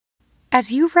As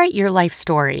you write your life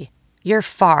story, you're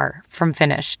far from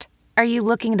finished. Are you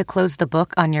looking to close the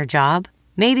book on your job?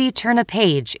 Maybe turn a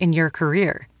page in your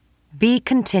career? Be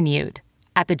continued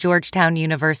at the Georgetown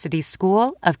University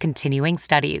School of Continuing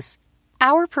Studies.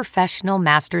 Our professional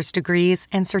master's degrees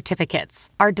and certificates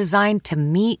are designed to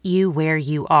meet you where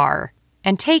you are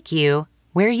and take you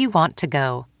where you want to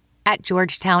go. At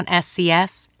Georgetown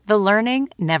SCS, the learning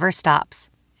never stops,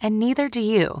 and neither do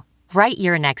you. Write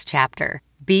your next chapter.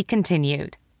 Be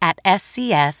continued at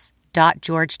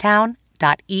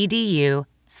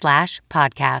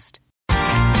scs.georgetown.edu/podcast.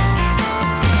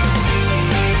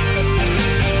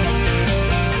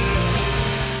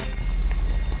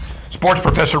 Sports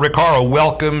Professor Rick Horrow,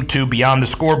 welcome to Beyond the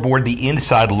Scoreboard, the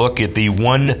inside look at the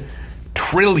 $1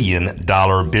 trillion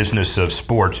business of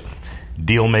sports.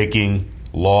 Deal-making,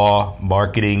 law,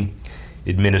 marketing,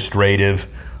 administrative,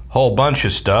 whole bunch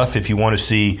of stuff. If you want to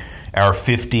see our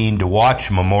 15 to watch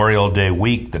Memorial Day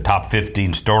week, the top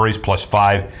 15 stories, plus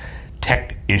 5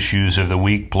 tech issues of the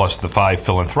week, plus the 5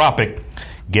 philanthropic,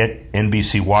 get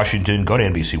NBC Washington. Go to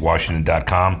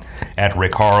NBCWashington.com, at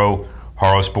Rick Horrow,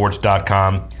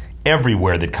 HorrowSports.com,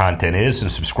 everywhere that content is,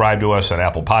 and subscribe to us on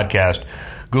Apple Podcast,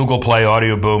 Google Play,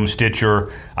 Audio Boom,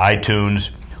 Stitcher,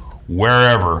 iTunes,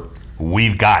 wherever.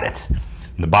 We've got it. And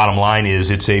the bottom line is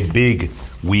it's a big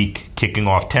week, kicking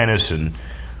off tennis and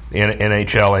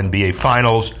NHL, NBA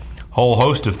Finals, whole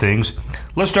host of things.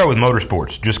 Let's start with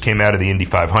motorsports. Just came out of the Indy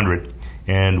 500,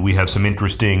 and we have some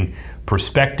interesting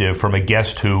perspective from a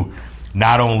guest who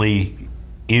not only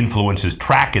influences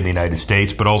track in the United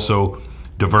States, but also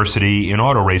diversity in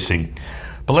auto racing.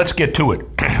 But let's get to it.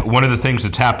 One of the things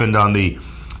that's happened on the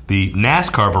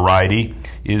NASCAR variety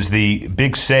is the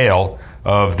big sale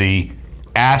of the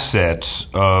assets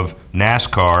of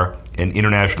NASCAR and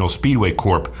International Speedway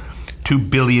Corp.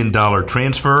 $2 billion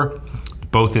transfer,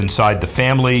 both inside the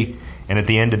family, and at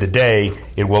the end of the day,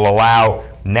 it will allow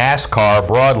NASCAR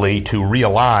broadly to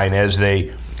realign as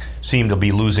they seem to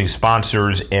be losing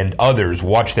sponsors and others.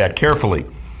 Watch that carefully.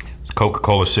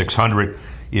 Coca-Cola 600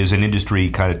 is an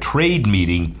industry kind of trade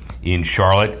meeting in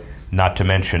Charlotte, not to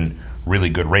mention really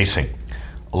good racing.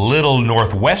 A little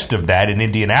northwest of that in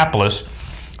Indianapolis,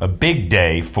 a big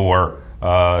day for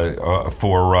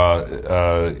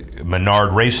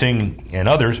Menard Racing and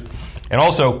others, and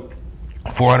also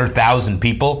 400,000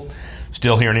 people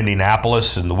still here in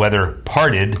Indianapolis, and the weather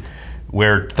parted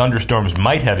where thunderstorms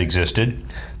might have existed.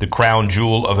 The crown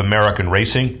jewel of American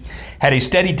racing had a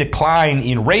steady decline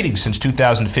in ratings since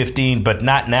 2015, but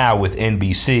not now with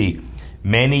NBC.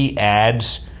 Many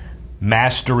ads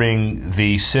mastering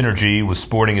the synergy with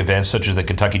sporting events such as the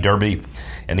Kentucky Derby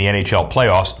and the NHL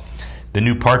playoffs. The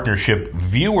new partnership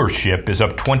viewership is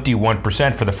up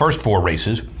 21% for the first 4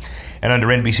 races. And under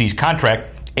NBC's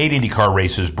contract, 8 IndyCar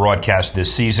races broadcast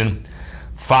this season,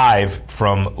 5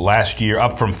 from last year,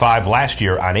 up from 5 last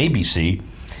year on ABC.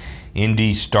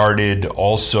 Indy started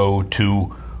also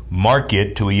to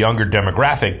market to a younger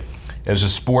demographic, as the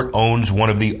sport owns one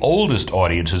of the oldest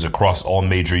audiences across all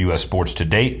major U.S. sports to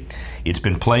date. It's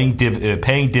been paying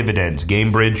dividends.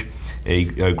 Gamebridge,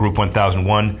 a Group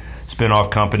 1001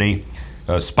 spinoff company,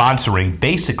 sponsoring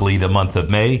basically the month of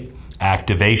May.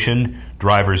 Activation,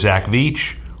 driver Zach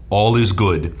Veach, all is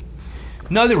good.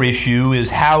 Another issue is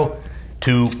how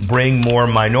to bring more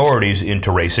minorities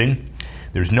into racing.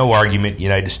 There's no argument the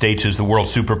United States is the world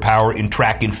superpower in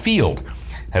track and field,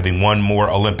 having won more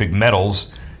Olympic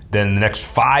medals than the next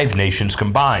 5 nations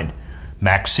combined.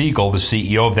 Max Siegel, the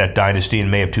CEO of that dynasty in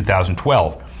May of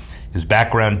 2012. His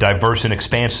background diverse and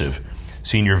expansive.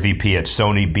 Senior VP at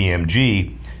Sony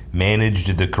BMG,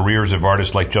 managed the careers of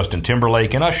artists like Justin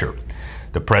Timberlake and Usher.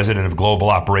 The president of global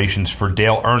operations for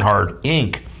Dale Earnhardt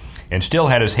Inc., and still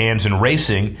had his hands in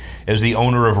racing as the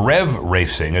owner of Rev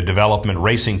Racing, a development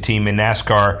racing team in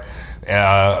NASCAR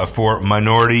for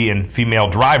minority and female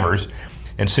drivers.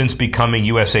 And since becoming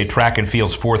USA Track and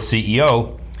Field's 4th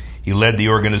CEO, he led the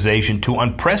organization to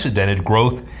unprecedented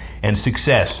growth and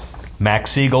success.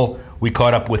 Max Siegel, we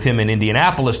caught up with him in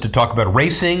Indianapolis to talk about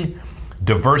racing,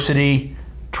 diversity,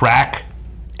 track,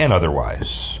 and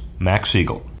otherwise. Max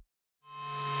Siegel.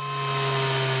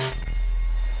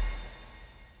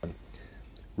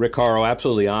 Rick Horrow,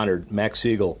 absolutely honored. Max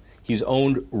Siegel, he's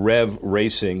owned Rev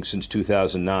Racing since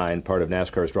 2009, part of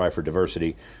NASCAR's Drive for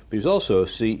Diversity, but he's also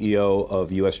CEO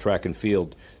of U.S. Track and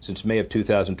Field since May of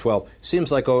 2012.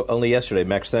 Seems like only yesterday.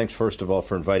 Max, thanks, first of all,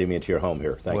 for inviting me into your home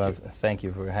here. Thank you. Thank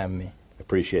you for having me.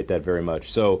 Appreciate that very much.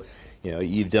 So,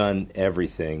 you've done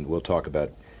everything. We'll talk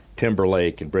about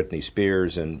Timberlake and Britney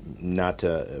Spears, and not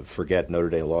to forget Notre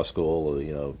Dame Law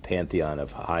School, pantheon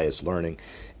of highest learning.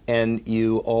 And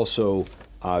you also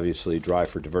obviously Drive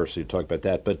for Diversity, talk about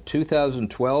that. But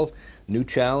 2012, new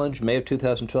challenge, May of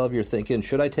 2012, you're thinking,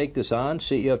 should I take this on,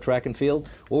 CEO of track and field?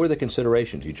 What were the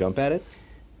considerations? You jump at it?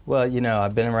 Well,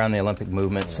 I've been around the Olympic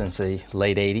movement since the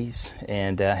late 80s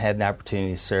and had an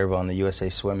opportunity to serve on the USA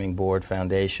Swimming Board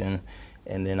Foundation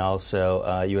and then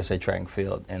also USA Track and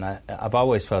Field. And I've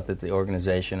always felt that the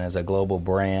organization, as a global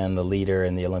brand, the leader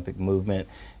in the Olympic movement,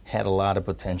 had a lot of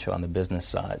potential on the business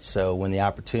side. So when the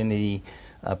opportunity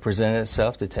presented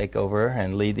itself to take over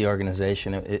and lead the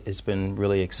organization, it's been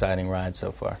really exciting ride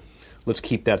so far. Let's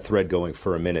keep that thread going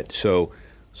for a minute. So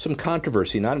some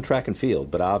controversy, not in track and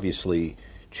field, but obviously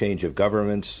change of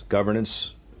governance.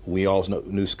 We all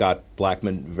knew Scott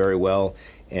Blackman very well,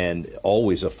 and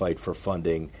always a fight for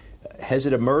funding. Has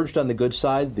it emerged on the good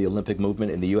side, the Olympic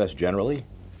movement in the U.S. generally?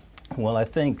 Well, I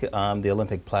think the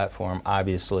Olympic platform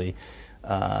obviously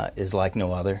is like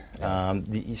no other.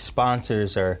 The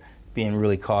sponsors are being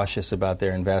really cautious about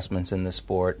their investments in the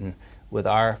sport, and with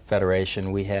our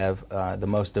federation, we have the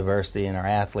most diversity in our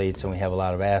athletes, and we have a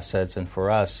lot of assets. And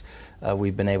for us,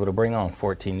 we've been able to bring on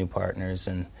 14 new partners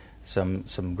and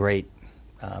some great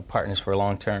partners for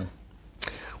long term.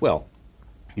 Well,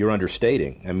 you're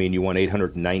understating. I mean, you won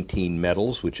 819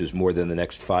 medals, which is more than the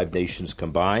next 5 nations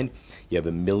combined. You have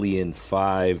 1.5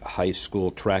 million high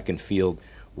school track and field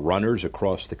runners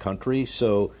across the country.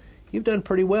 So you've done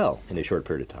pretty well in a short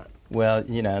period of time. Well,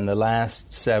 in the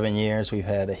last 7 years, we've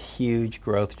had a huge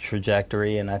growth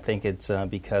trajectory, and I think it's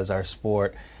because our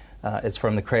sport, it's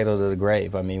from the cradle to the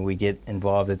grave. I mean, we get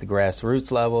involved at the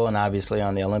grassroots level, and obviously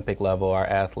on the Olympic level, our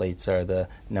athletes are the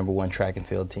 #1 track and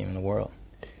field team in the world.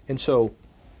 And so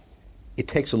it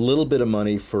takes a little bit of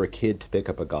money for a kid to pick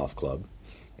up a golf club,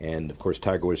 and of course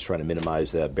Tiger Woods is trying to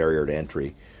minimize that barrier to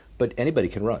entry, but anybody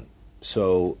can run.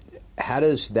 So how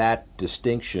does that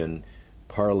distinction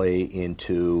parlay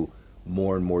into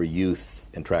more and more youth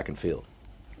in track and field?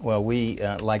 Well, we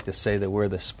like to say that we're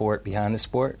the sport behind the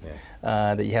sport,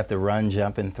 that you have to run,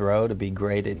 jump, and throw to be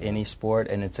great at any sport,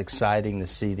 and it's exciting to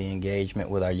see the engagement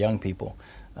with our young people.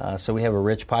 So we have a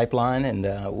rich pipeline, and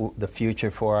the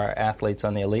future for our athletes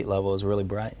on the elite level is really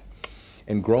bright.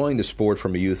 And growing the sport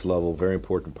from a youth level, very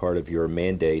important part of your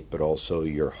mandate, but also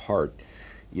your heart.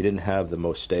 You didn't have the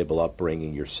most stable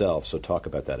upbringing yourself, so talk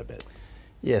about that a bit.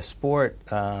 Yeah, sport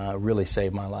really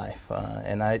saved my life.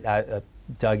 And I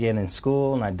dug in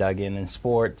school, and I dug in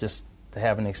sport just to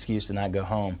have an excuse to not go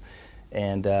home.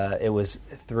 And it was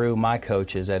through my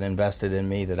coaches that invested in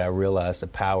me that I realized the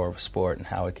power of sport and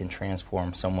how it can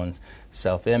transform someone's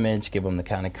self-image, give them the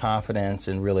kind of confidence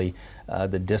and really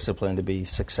the discipline to be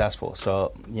successful.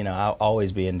 So, I'll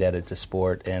always be indebted to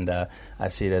sport, and I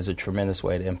see it as a tremendous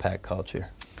way to impact culture.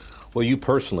 Well, you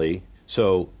personally,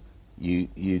 so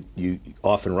you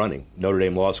off and running, Notre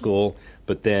Dame Law School,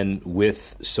 but then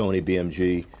with Sony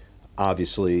BMG,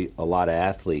 obviously a lot of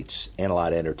athletes and a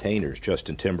lot of entertainers,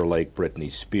 Justin Timberlake,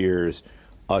 Britney Spears,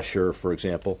 Usher, for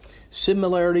example.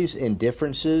 Similarities and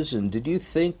differences, and did you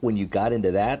think when you got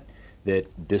into that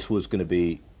this was going to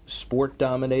be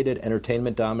sport-dominated,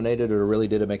 entertainment-dominated, or really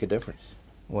did it make a difference?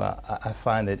 Well, I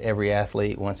find that every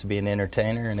athlete wants to be an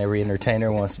entertainer, and every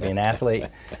entertainer wants to be an athlete.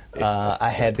 I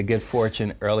had the good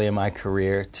fortune early in my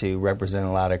career to represent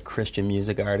a lot of Christian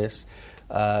music artists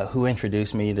who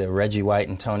introduced me to Reggie White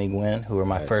and Tony Gwynn, who were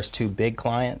my first 2 big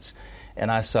clients. And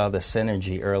I saw the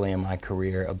synergy early in my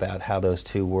career about how those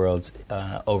 2 worlds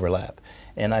overlap.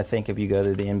 And I think if you go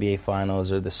to the NBA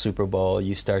Finals or the Super Bowl,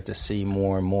 you start to see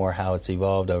more and more how it's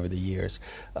evolved over the years.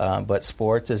 But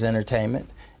sports is entertainment.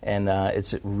 And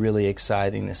it's really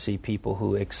exciting to see people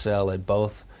who excel at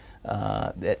both,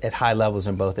 at high levels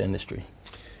in both industry.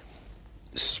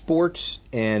 Sports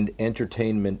and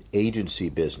entertainment agency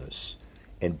business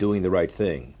and doing the right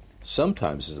thing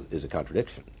sometimes is a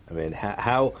contradiction. I mean,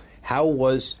 how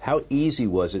easy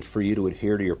was it for you to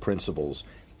adhere to your principles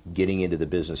getting into the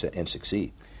business and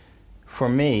succeed? For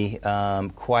me,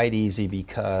 quite easy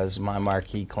because my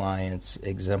marquee clients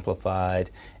exemplified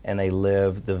and they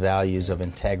lived the values of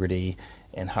integrity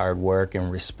and hard work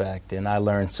and respect. And I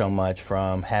learned so much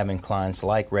from having clients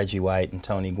like Reggie White and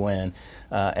Tony Gwynn,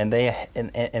 and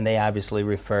they obviously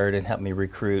referred and helped me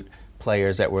recruit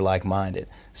players that were like-minded.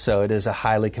 So it is a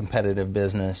highly competitive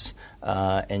business,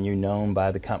 and you're known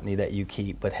by the company that you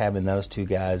keep. But having those 2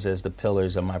 guys as the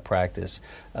pillars of my practice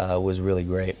was really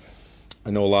great. I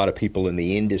know a lot of people in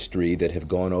the industry that have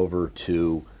gone over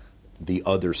to the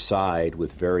other side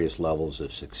with various levels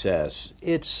of success.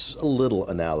 It's a little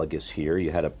analogous here.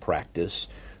 You had a practice.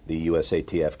 The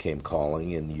USATF came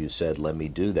calling, and you said, let me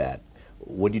do that.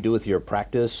 What do you do with your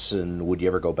practice, and would you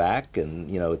ever go back? And,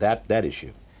 that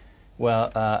issue.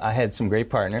 Well, I had some great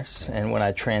partners, and when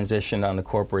I transitioned on the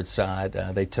corporate side,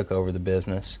 they took over the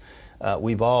business.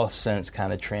 We've all since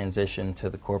kind of transitioned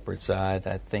to the corporate side.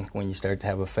 I think when you start to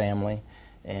have a family,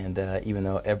 and even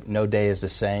though no day is the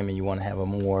same and you want to have a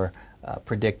more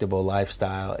predictable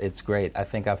lifestyle, it's great. I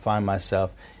think I find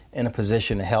myself in a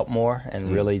position to help more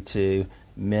and really to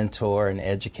mentor and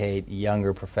educate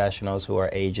younger professionals who are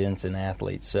agents and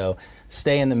athletes. So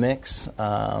stay in the mix,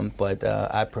 but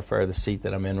I prefer the seat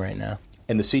that I'm in right now.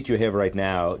 And the seat you have right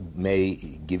now may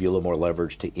give you a little more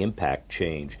leverage to impact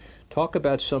change. Talk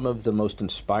about some of the most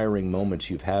inspiring moments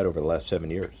you've had over the last 7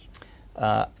 years.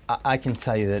 I can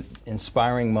tell you that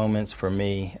inspiring moments for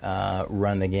me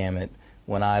run the gamut.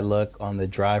 When I look on the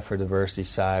Drive for Diversity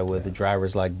side with the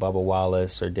drivers like Bubba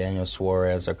Wallace or Daniel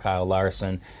Suarez or Kyle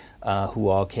Larson, who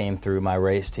all came through my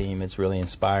race team, it's really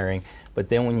inspiring. But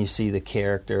then when you see the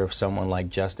character of someone like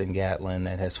Justin Gatlin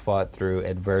that has fought through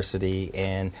adversity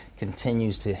and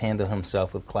continues to handle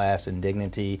himself with class and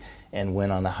dignity and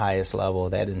win on the highest level,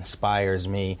 that inspires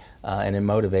me and it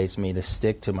motivates me to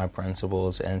stick to my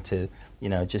principles and to,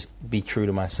 just be true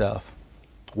to myself.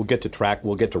 We'll get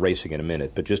to racing in a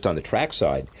minute, but just on the track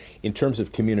side, in terms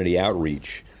of community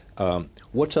outreach,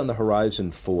 what's on the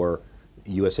horizon for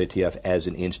USATF as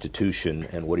an institution,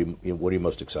 and what are you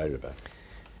most excited about?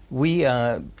 We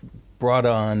brought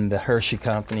on the Hershey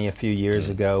Company a few years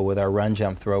ago with our Run,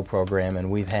 Jump, Throw program, and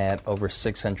we've had over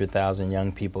 600,000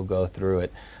 young people go through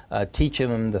it, teaching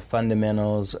them the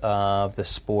fundamentals of the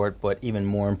sport, but even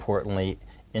more importantly,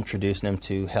 introducing them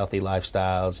to healthy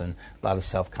lifestyles and a lot of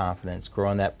self-confidence.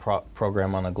 Growing that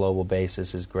program on a global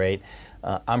basis is great.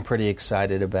 I'm pretty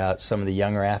excited about some of the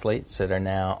younger athletes that are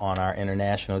now on our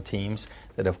international teams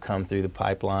that have come through the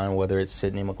pipeline, whether it's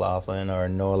Sydney McLaughlin or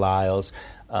Noah Lyles.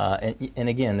 And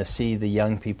again, to see the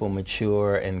young people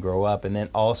mature and grow up, and then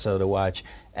also to watch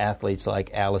athletes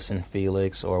like Allison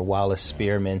Felix or Wallace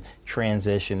Spearman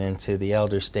transition into the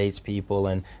elder statespeople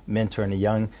and mentoring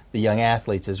the young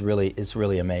athletes is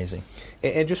really amazing.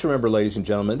 And just remember, ladies and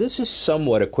gentlemen, this is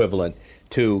somewhat equivalent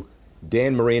to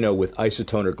Dan Marino with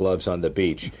isotoner gloves on the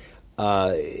beach.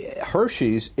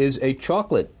 Hershey's is a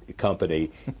chocolate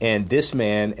company, and this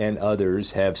man and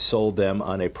others have sold them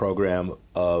on a program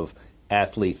of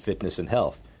athlete fitness and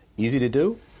health. Easy to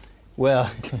do?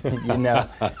 Well,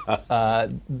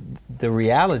 the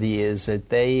reality is that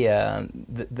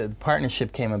the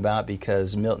partnership came about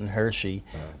because Milton Hershey,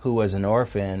 who was an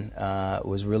orphan,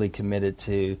 was really committed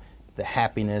to the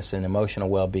happiness and emotional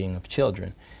well-being of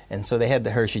children. And so they had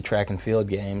the Hershey Track and Field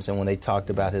Games, and when they talked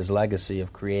about his legacy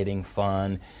of creating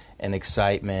fun and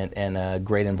excitement and a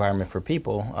great environment for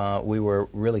people, we were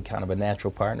really kind of a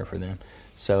natural partner for them.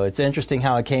 So it's interesting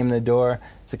how it came in the door.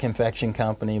 It's a confection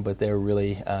company, but they're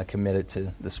really committed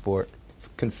to the sport.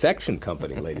 Confection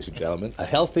company, ladies and gentlemen, a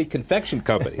healthy confection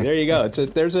company. There you go.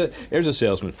 There's a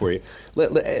salesman for you.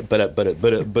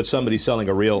 But somebody selling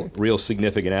a real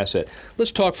significant asset.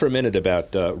 Let's talk for a minute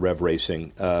about Rev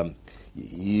Racing.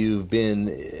 You've been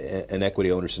an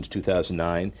equity owner since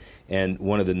 2009, and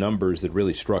one of the numbers that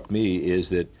really struck me is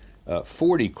that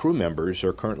 40 crew members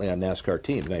are currently on NASCAR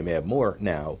teams. Now, you may have more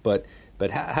now, but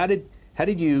how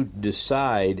did you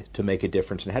decide to make a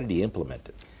difference, and how did you implement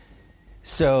it?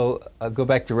 So I'll go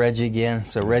back to Reggie again.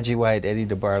 So Reggie White, Eddie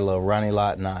DeBartolo, Ronnie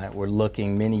Lott, and I were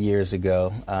looking many years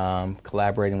ago,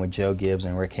 collaborating with Joe Gibbs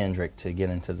and Rick Hendrick to get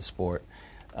into the sport.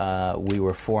 We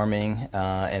were forming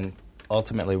and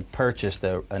ultimately purchased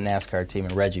a NASCAR team,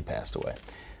 and Reggie passed away.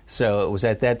 So it was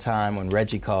at that time when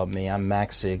Reggie called me. I'm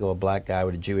Max Siegel, a black guy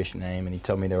with a Jewish name, and he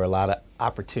told me there were a lot of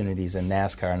opportunities in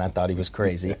NASCAR, and I thought he was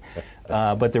crazy.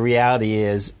 But the reality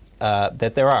is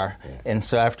that there are. Yeah. And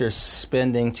so after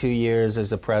spending 2 years as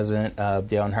the president of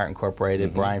Dale Earnhardt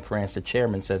Incorporated, Brian France, the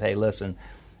chairman, said, hey, listen,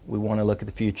 we want to look at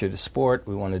the future of the sport.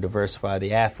 We want to diversify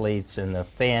the athletes and the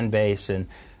fan base. And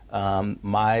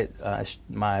my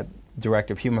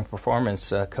director of human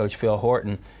performance, Coach Phil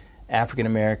Horton,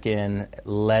 African-American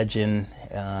legend,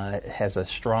 has a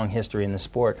strong history in the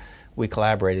sport. We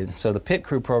collaborated. So the Pit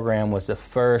Crew program was the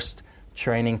first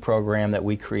training program that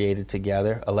we created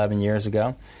together 11 years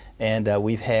ago. And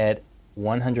we've had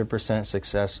 100%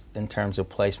 success in terms of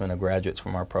placement of graduates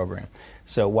from our program.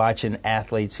 So watching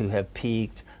athletes who have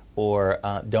peaked or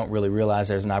don't really realize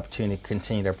there's an opportunity to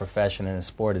continue their profession in the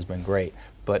sport has been great.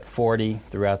 But 40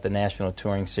 throughout the National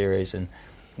Touring Series, and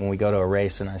when we go to a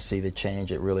race and I see the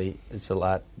change, it's a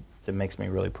lot that makes me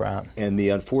really proud. And the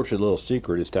unfortunate little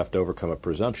secret is to have to overcome a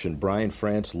presumption. Brian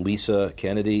France, Lisa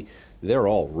Kennedy, they're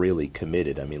all really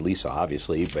committed. I mean, Lisa,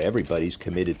 obviously, but everybody's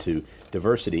committed to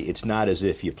diversity. It's not as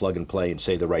if you plug and play and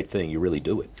say the right thing. You really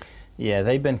do it. Yeah,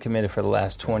 they've been committed for the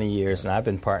last 20 years, and I've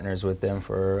been partners with them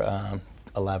for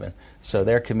 11. So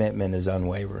their commitment is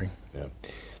unwavering. Yeah.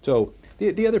 So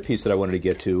the other piece that I wanted to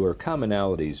get to are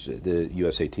commonalities. The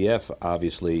USATF,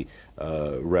 obviously,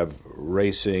 Rev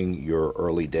Racing, your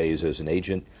early days as an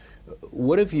agent.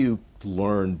 What have you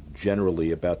learned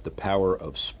generally about the power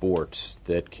of sports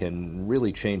that can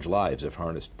really change lives if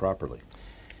harnessed properly?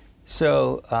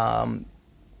 So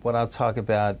what I'll talk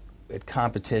about at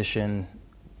competition,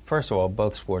 first of all,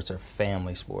 both sports are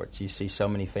family sports. You see so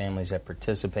many families that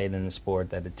participate in the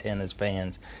sport, that attend as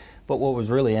fans. But what was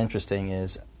really interesting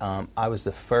is I was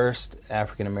the first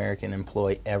African-American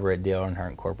employee ever at Dale Earnhardt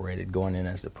Incorporated, going in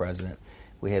as the president.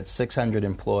 We had 600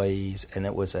 employees, and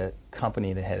it was a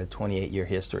company that had a 28-year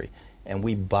history. And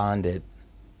we bonded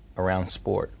around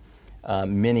sport.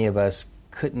 Many of us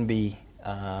couldn't be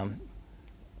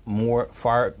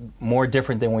far more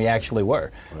different than we actually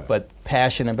were, right. But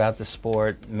passionate about the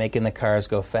sport, making the cars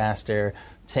go faster,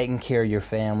 taking care of your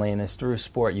family, and it's through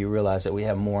sport you realize that we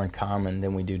have more in common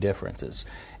than we do differences.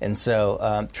 And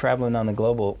so traveling on the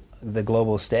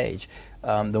global stage,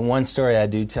 the one story I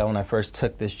do tell when I first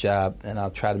took this job, and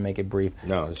I'll try to make it brief.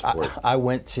 No, it's I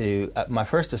went to my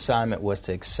first assignment was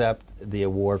to accept the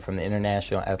award from the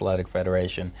International Athletic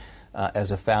Federation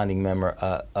as a founding member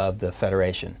of the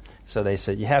federation. So they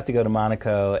said, you have to go to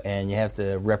Monaco and you have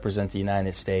to represent the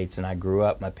United States. And I grew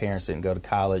up, my parents didn't go to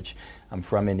college. I'm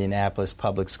from Indianapolis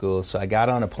public schools. So I got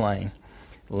on a plane,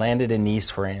 landed in Nice,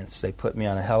 France. They put me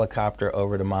on a helicopter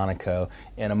over to Monaco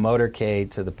in a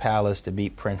motorcade to the palace to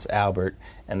meet Prince Albert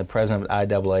and the president of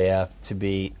IAAF to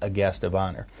be a guest of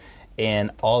honor.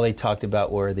 And all they talked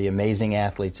about were the amazing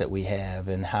athletes that we have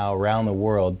and how around the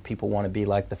world people want to be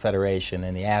like the federation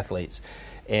and the athletes.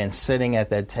 And sitting at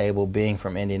that table, being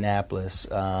from Indianapolis,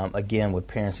 again, with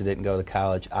parents who didn't go to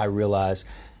college, I realized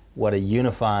what a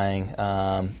unifying,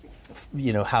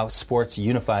 how sports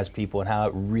unifies people and how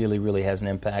it really, really has an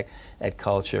impact at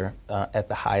culture at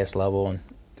the highest level and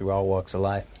through all walks of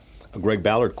life. A Greg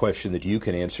Ballard question that you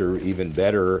can answer even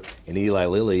better, and Eli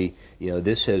Lilly,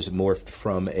 this has morphed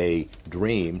from a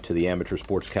dream to the amateur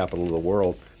sports capital of the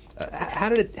world. How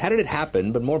did it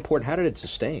happen, but more important, how did it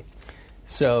sustain?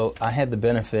 So I had the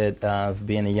benefit of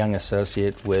being a young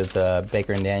associate with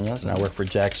Baker & Daniels, and I worked for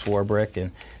Jack Swarbrick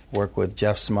and worked with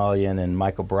Jeff Smulyan and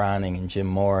Michael Browning and Jim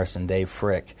Morris and Dave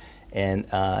Frick. And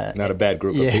not a bad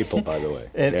group of people, by the way.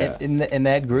 And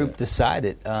that group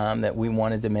decided that we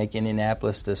wanted to make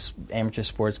Indianapolis the amateur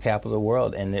sports capital of the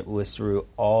world, and it was through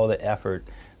all the effort,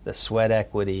 the sweat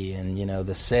equity, and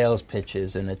the sales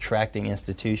pitches and attracting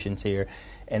institutions here.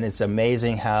 And it's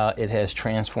amazing how it has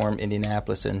transformed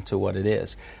Indianapolis into what it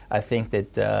is. I think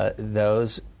that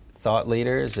those thought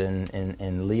leaders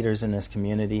and leaders in this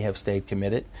community have stayed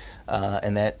committed,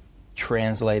 and that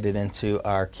translated into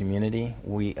our community.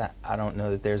 I don't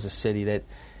know that there's a city that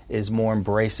is more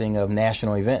embracing of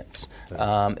national events.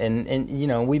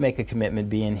 And we make a commitment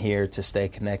being here to stay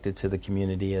connected to the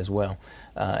community as well.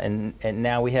 And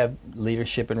now we have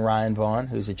leadership in Ryan Vaughn,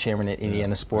 who's the chairman at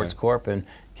Indiana Sports Corp, and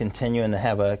continuing to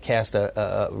have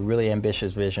a really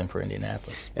ambitious vision for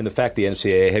Indianapolis. And the fact the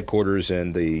NCAA headquarters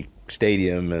and the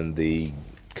stadium and the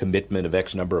commitment of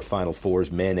X number of Final Fours,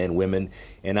 men and women,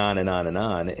 and on and on and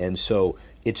on. And so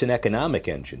it's an economic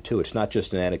engine, too. It's not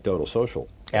just an anecdotal social.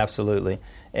 Absolutely.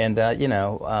 And,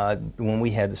 when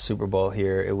we had the Super Bowl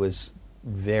here, it was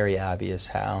very obvious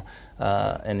how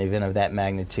an event of that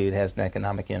magnitude has an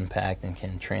economic impact and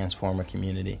can transform a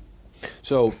community.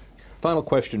 So, final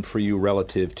question for you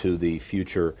relative to the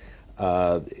future.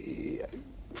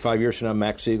 5 years from now,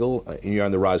 Max Siegel, you're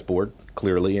on the RISE board,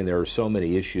 clearly, and there are so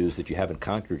many issues that you haven't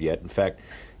conquered yet. In fact,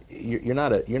 you're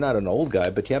not an old guy,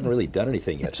 but you haven't really done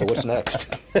anything yet. So what's next?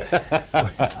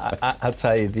 I'll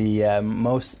tell you, the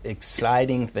most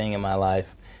exciting thing in my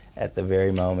life at the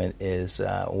very moment is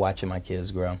watching my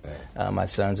kids grow. My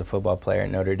son's a football player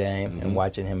at Notre Dame, and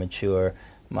watching him mature.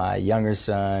 My younger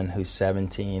son, who's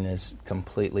 17, is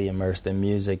completely immersed in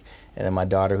music. And then my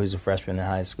daughter, who's a freshman in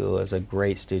high school, is a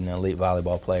great student and elite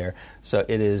volleyball player. So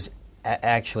it is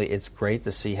it's great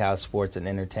to see how sports and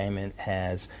entertainment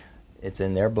it's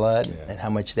in their blood and how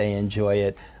much they enjoy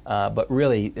it. But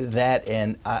really, that,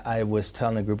 and I was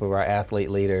telling a group of our athlete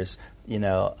leaders,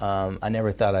 I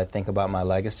never thought I'd think about my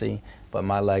legacy, but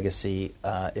my legacy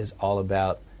is all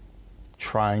about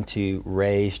trying to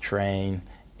raise, train,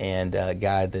 and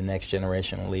guide the next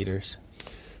generation of leaders.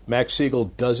 Max Siegel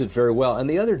does it very well. And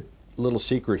the other little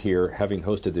secret here, having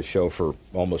hosted this show for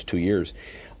almost 2 years,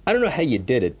 I don't know how you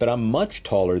did it, but I'm much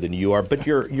taller than you are. But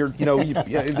you're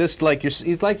this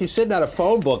it's like you're sitting on a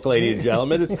phone book, ladies and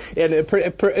gentlemen.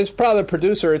 It's probably the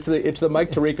producer. It's the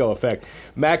Mike Tirico effect.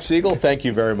 Max Siegel, thank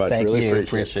you very much. Thank really you.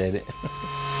 Appreciate it.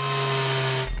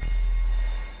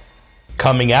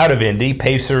 Coming out of Indy,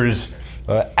 Pacers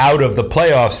out of the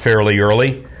playoffs fairly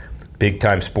early.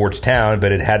 Big-time sports town,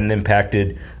 but it hadn't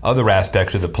impacted other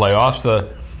aspects of the playoffs.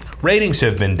 The ratings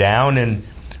have been down, and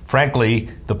frankly,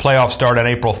 the playoffs start on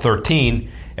April 13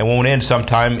 and won't end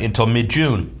sometime until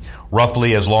mid-June,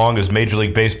 roughly as long as Major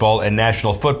League Baseball and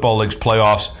National Football League's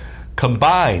playoffs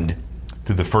combined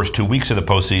through the first 2 weeks of the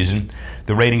postseason.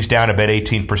 The ratings down about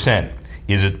 18%.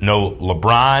 Is it no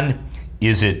LeBron?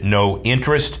 Is it no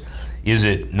interest? Is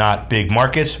it not big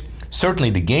markets? Certainly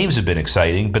the games have been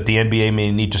exciting, but the NBA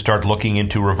may need to start looking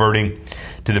into reverting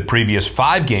to the previous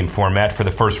 5-game format for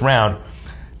the first round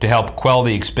to help quell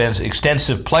the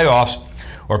extensive playoffs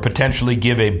or potentially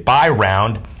give a bye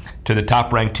round to the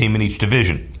top-ranked team in each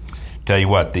division. Tell you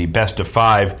what, the best of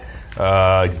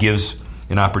 5 gives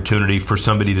an opportunity for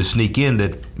somebody to sneak in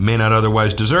that may not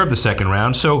otherwise deserve the second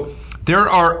round. So there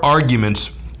are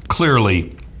arguments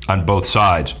clearly on both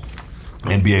sides.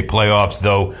 NBA playoffs,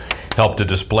 though, help to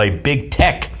display big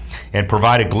tech and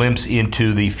provide a glimpse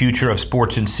into the future of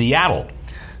sports in Seattle.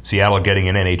 Seattle getting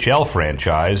an NHL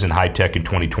franchise and high-tech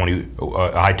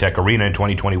arena in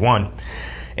 2021.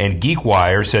 And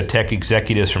GeekWire said tech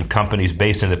executives from companies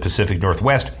based in the Pacific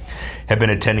Northwest have been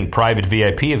attending private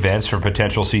VIP events for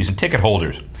potential season ticket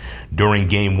holders. During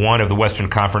Game 1 of the Western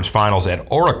Conference Finals at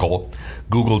Oracle,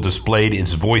 Google displayed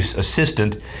its voice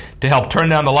assistant to help turn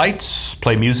down the lights,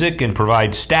 play music, and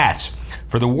provide stats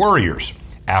for the Warriors.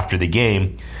 After the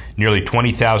game, nearly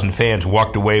 20,000 fans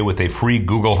walked away with a free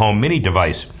Google Home Mini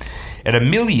device. At $1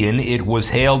 million, it was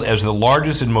hailed as the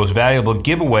largest and most valuable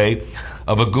giveaway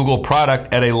of a Google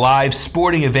product at a live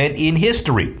sporting event in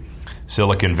history.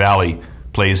 Silicon Valley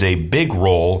plays a big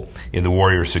role in the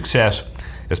Warriors' success,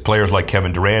 as players like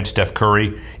Kevin Durant, Steph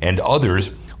Curry, and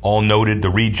others all noted the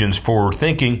region's forward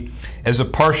thinking as a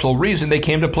partial reason they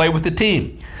came to play with the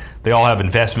team. They all have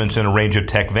investments in a range of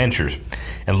tech ventures.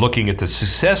 And looking at the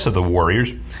success of the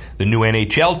Warriors, the new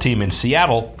NHL team in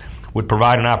Seattle would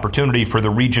provide an opportunity for the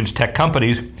region's tech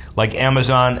companies like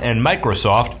Amazon and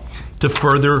Microsoft to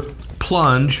further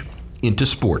plunge into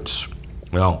sports.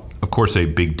 Well, of course, a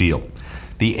big deal.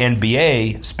 The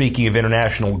NBA, speaking of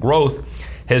international growth,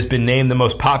 has been named the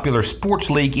most popular sports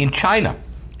league in China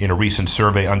in a recent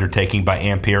survey undertaken by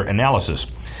Ampere Analysis.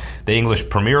 The English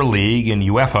Premier League and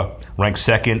UEFA rank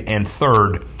second and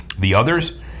third. The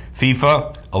others,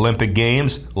 FIFA, Olympic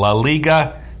Games, La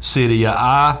Liga, Serie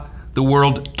A, the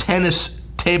World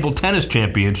Table Tennis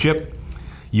Championship,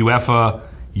 UEFA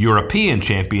European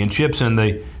Championships, and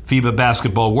the FIBA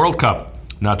Basketball World Cup.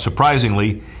 Not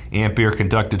surprisingly, Ampere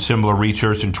conducted similar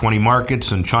research in 20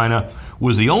 markets, and China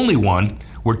was the only one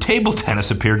where table tennis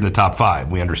appeared in the top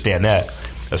 5. We understand that,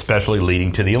 especially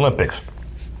leading to the Olympics.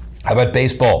 How about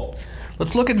baseball?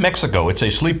 Let's look at Mexico. It's a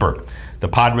sleeper. The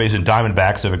Padres and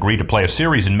Diamondbacks have agreed to play a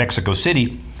series in Mexico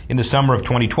City in the summer of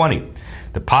 2020.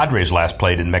 The Padres last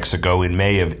played in Mexico in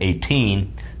May of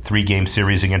 18, 3-game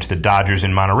series against the Dodgers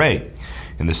in Monterrey.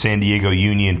 And the San Diego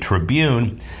Union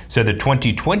Tribune said the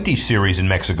 2020 series in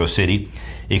Mexico City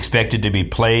expected to be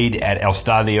played at El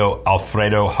Estadio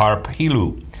Alfredo Harp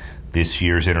Hilu. This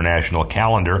year's international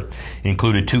calendar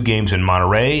included 2 games in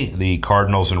Monterrey, the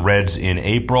Cardinals and Reds in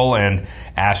April, and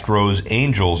Astros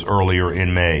Angels earlier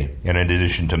in May. And in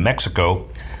addition to Mexico,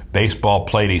 baseball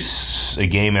played a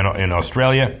game in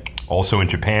Australia, also in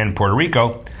Japan, Puerto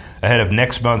Rico, ahead of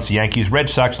next month's Yankees-Red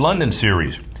Sox London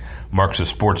series. Marks the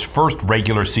sport's first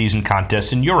regular season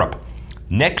contest in Europe.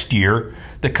 Next year,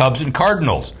 the Cubs and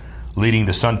Cardinals, leading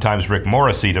the Sun-Times' Rick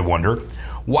Morrissey to wonder,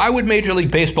 why would Major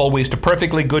League Baseball waste a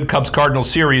perfectly good Cubs-Cardinals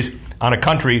series on a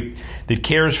country that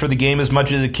cares for the game as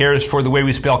much as it cares for the way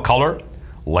we spell color,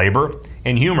 labor,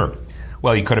 and humor?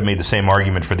 Well, you could have made the same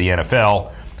argument for the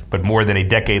NFL, but more than a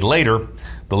decade later,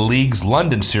 the league's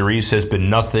London series has been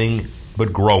nothing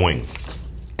but growing.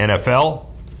 NFL,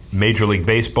 Major League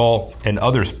Baseball, and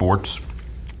other sports,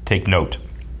 take note.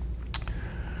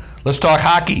 Let's talk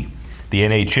hockey. The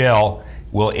NHL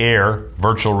will air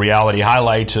virtual reality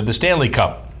highlights of the Stanley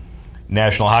Cup.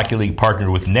 National Hockey League partnered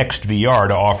with NextVR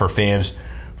to offer fans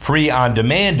free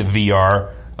on-demand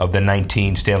VR of the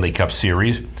 19 Stanley Cup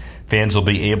Series. Fans will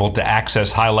be able to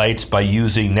access highlights by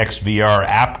using NextVR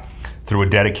app through a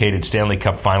dedicated Stanley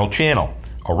Cup Final channel.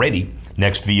 Already,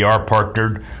 NextVR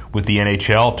partnered with the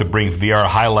NHL to bring VR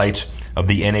highlights of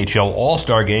the NHL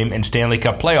All-Star Game and Stanley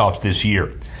Cup playoffs this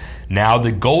year. Now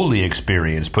the goalie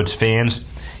experience puts fans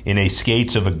in a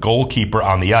skates of a goalkeeper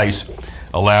on the ice,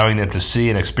 allowing them to see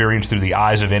and experience through the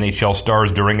eyes of NHL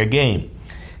stars during a game.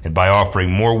 And by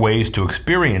offering more ways to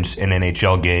experience an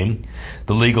NHL game,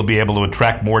 the league will be able to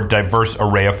attract more diverse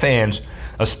array of fans,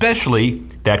 especially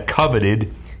that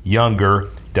coveted younger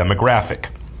demographic.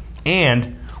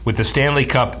 And with the Stanley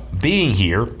Cup being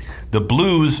here, the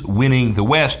Blues winning the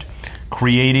West,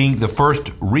 creating the first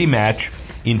rematch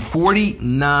in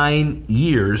 49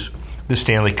 years, the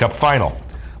Stanley Cup final.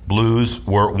 Blues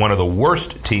were one of the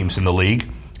worst teams in the league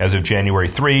as of January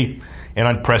 3, an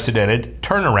unprecedented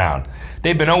turnaround.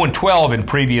 They've been 0-12 in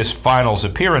previous finals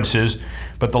appearances,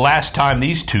 but the last time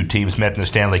these two teams met in the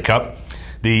Stanley Cup,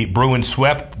 the Bruins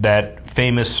swept that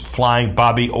famous flying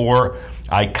Bobby Orr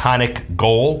iconic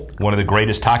goal, one of the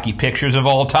greatest hockey pictures of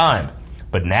all time.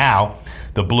 But now,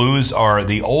 the Blues are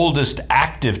the oldest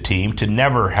active team to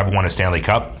never have won a Stanley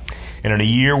Cup, and in a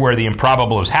year where the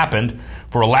improbable has happened,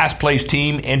 for a last-place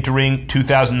team entering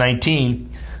 2019,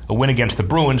 a win against the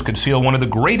Bruins could seal one of the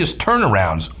greatest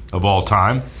turnarounds of all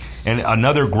time, and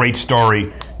another great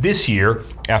story this year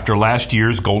after last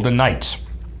year's Golden Knights.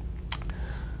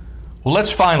 Well,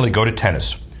 let's finally go to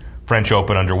tennis. French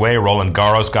Open underway, Roland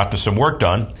Garros got to some work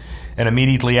done, and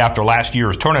immediately after last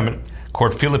year's tournament,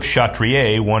 Court Philippe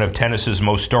Chatrier, one of tennis's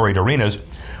most storied arenas,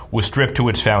 was stripped to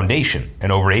its foundation,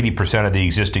 and over 80% of the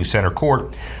existing center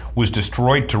court was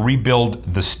destroyed to rebuild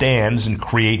the stands and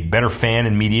create better fan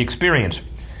and media experience.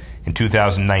 In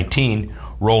 2019,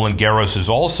 Roland Garros is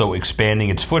also expanding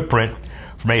its footprint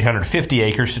from 850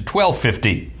 acres to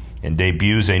 1,250 and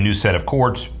debuts a new set of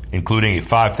courts, including a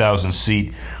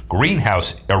 5,000-seat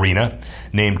greenhouse arena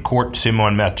named Court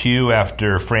Simone Mathieu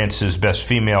after France's best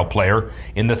female player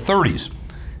in the 30s.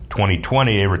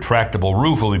 2020, a retractable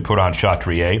roof will be put on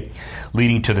Chatrier,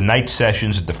 leading to the night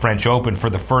sessions at the French Open for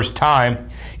the first time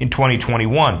in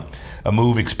 2021, a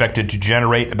move expected to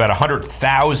generate about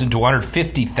 100,000 to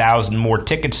 150,000 more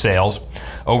ticket sales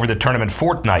over the tournament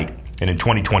fortnight. And in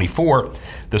 2024,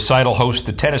 the site will host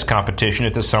the tennis competition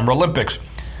at the Summer Olympics.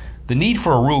 The need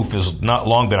for a roof has not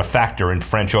long been a factor in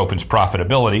French Open's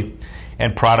profitability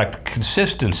and product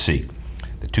consistency.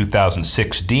 The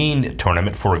 2016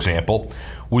 tournament, for example,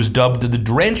 was dubbed the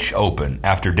Drench Open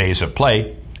after days of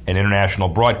play, and international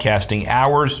broadcasting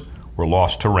hours were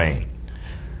lost to rain.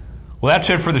 Well, that's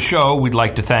it for the show. We'd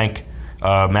like to thank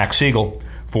Max Siegel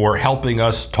for helping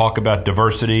us talk about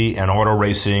diversity and auto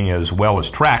racing as well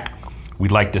as track.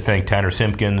 We'd like to thank Tanner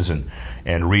Simpkins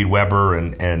and Reed Weber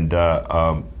and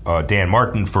Dan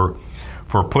Martin for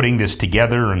putting this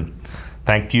together, and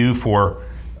thank you for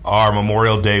our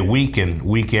Memorial Day week and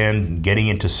weekend getting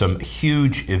into some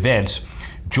huge events.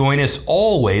 Join us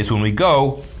always when we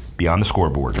go Beyond the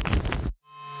Scoreboard.